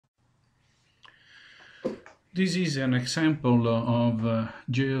This is an example of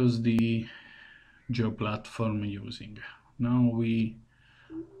geoSDI GeoPlatform using. Now we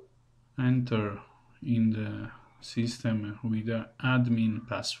enter in the system with the admin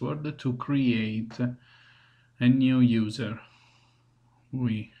password to create a new user.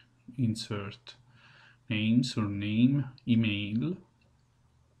 We insert name, surname, email,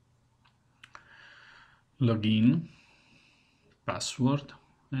 login, password,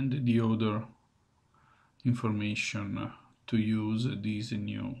 and the other information to use this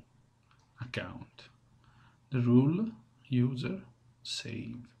new account. The rule, user,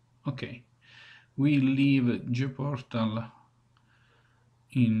 save. Okay, we leave Geoportal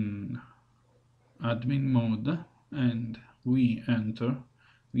in admin mode and we enter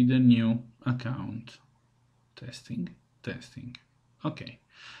with a new account. Testing. Okay,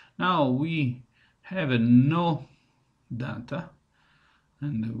 now we have no data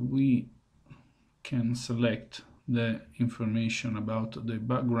and we can select the information about the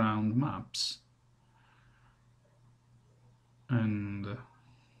background maps and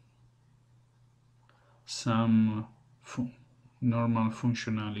some normal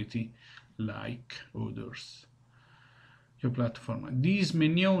functionality like others. Your platform. This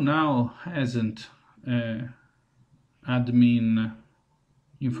menu now hasn't admin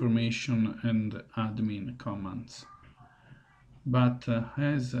information and admin commands, but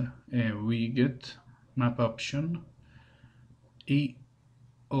has a widget map option EOE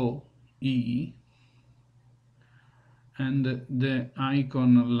and the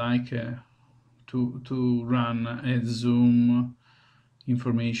icon like to run a zoom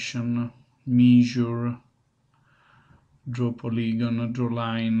information, measure, draw polygon, draw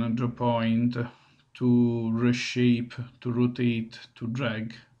line, draw point, to reshape, to rotate, to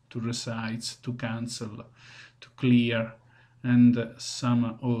drag, to resize, to cancel, to clear, and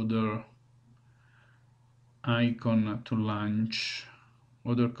some other icon to launch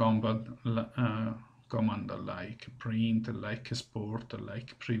other command like print, like export,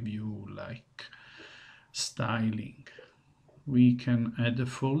 like preview, like styling. We can add a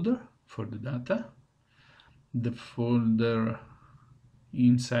folder for the data. The folder,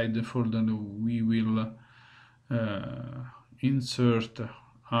 inside the folder we will insert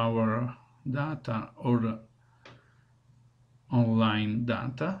our data or online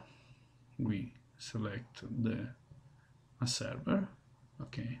data. We select a server,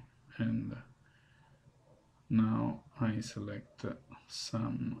 okay, and now I select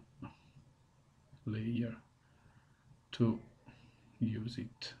some layer to use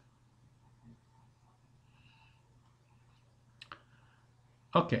it.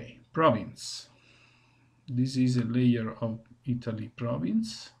 Okay, province. This is a layer of Italy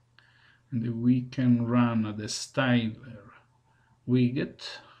province, and we can run the styler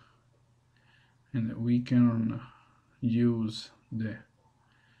widget, and we can use the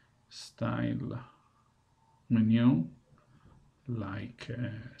style menu like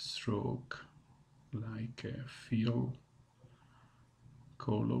stroke, like fill,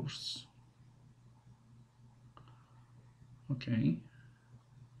 colors. Okay,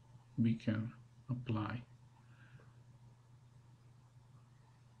 we can apply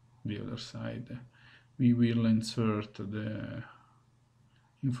the other side. We will insert the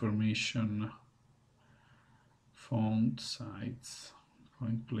information, font size,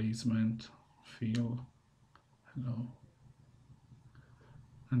 point placement, fill, hello,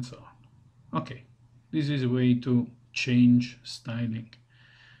 and so on. Okay, this is a way to change styling.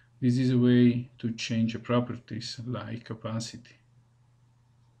 This is a way to change properties like opacity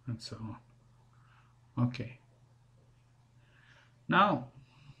and so on. Okay, now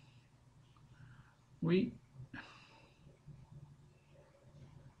we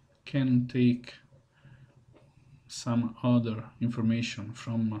can take some other information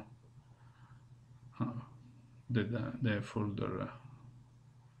from the folder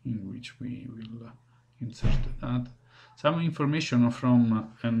in which we will insert that. Some information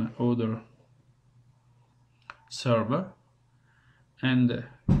from another server, and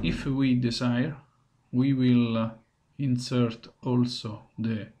if we desire, we will insert also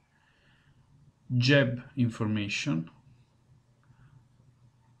the GEB information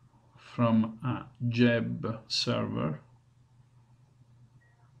from a GEB server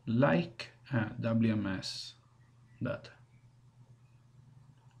like a WMS data.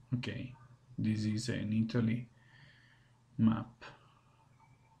 Okay, this is an Italy map.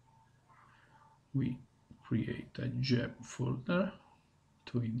 We create a GEB folder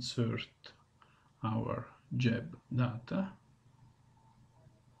to insert our GEB data.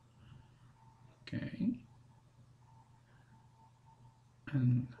 Okay,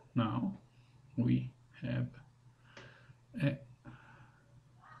 and now we have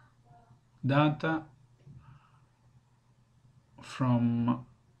data from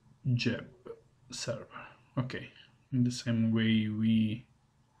GEB server. Okay, in the same way we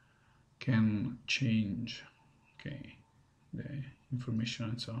can change, okay, the information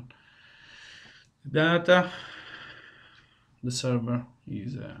and so on. Data, the server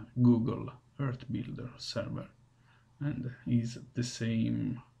is a Google Earth Builder server and is the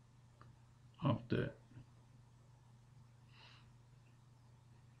same of the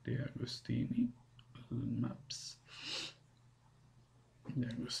Agostini maps. The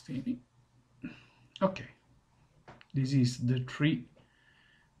Agostini. Okay, this is the three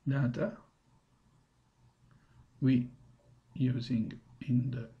data we using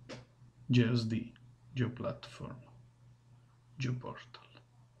in the GEOSDI, GeoPlatform, Geoportal.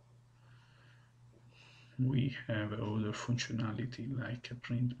 We have other functionality like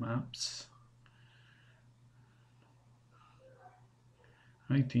print maps.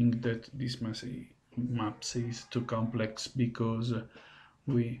 I think that this maps is too complex because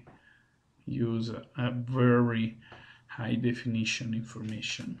we use a very high definition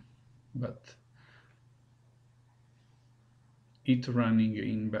information, but it running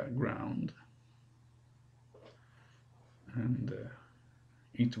in background, and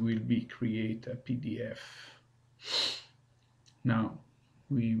it will be create a PDF. Now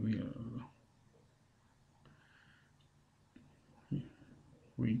we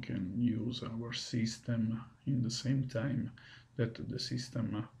can use our system in the same time that the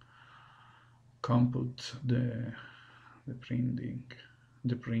system compute the printing,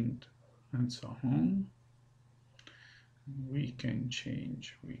 the print, and so on. We can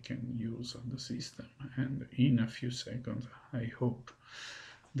change, we can use the system, and in a few seconds I hope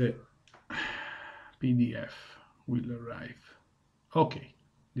the PDF will arrive. Okay,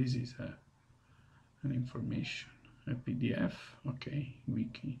 this is an information, a PDF. Okay, we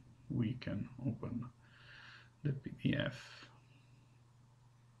can open the PDF,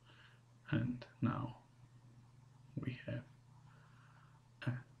 and now we have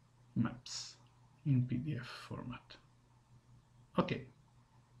maps in PDF format. Okay,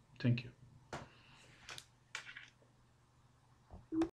 thank you.